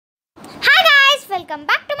welcome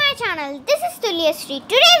back to my channel. This is Tulyasri.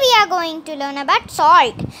 Today we are going to learn about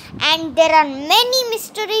salt, and there are many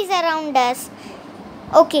mysteries around us.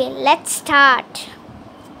 Okay, let's start.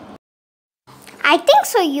 I think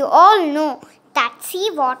so you all know that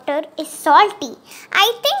sea water is salty.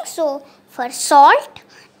 I think so. For salt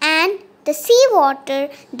and the sea water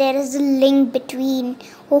there is a link between.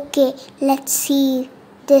 Okay, let's see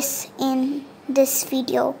this in this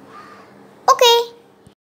video. Okay.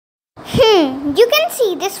 You can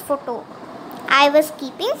see this photo I was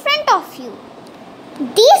keeping in front of you.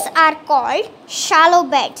 These are called shallow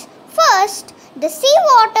beds. First, the sea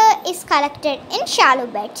water is collected in shallow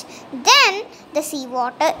beds. Then, the sea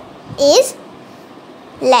water is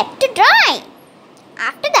let to dry.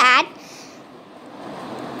 After that,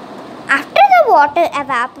 after the water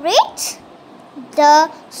evaporates, the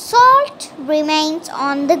salt remains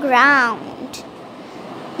on the ground.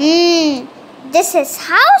 This is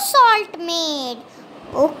how salt made.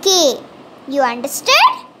 Okay, you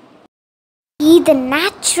understood? See the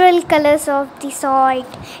natural colors of the salt.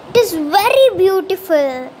 It is very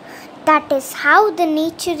beautiful. That is how the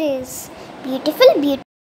nature is. Beautiful.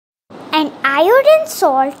 And iodine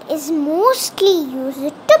salt is mostly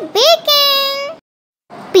used to baking.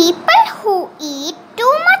 People who eat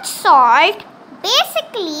too much salt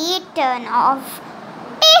basically turn off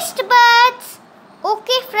taste buds.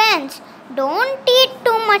 Okay friends, don't eat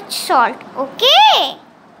too much salt, okay?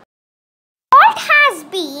 Salt has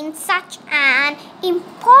been such an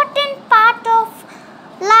important part of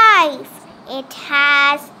life. It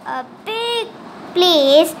has a big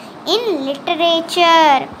place in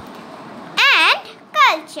literature and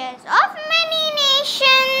cultures of many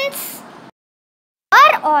nations. You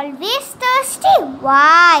are always thirsty.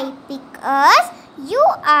 Why? Because you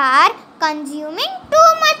are consuming too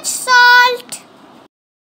much salt.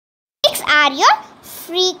 Pigs are your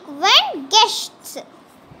frequent guests.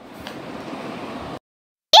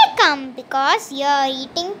 They come because you are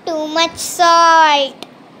eating too much salt.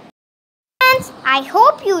 Friends, I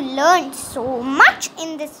hope you learned so much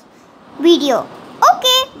in this video.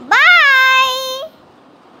 Okay, bye.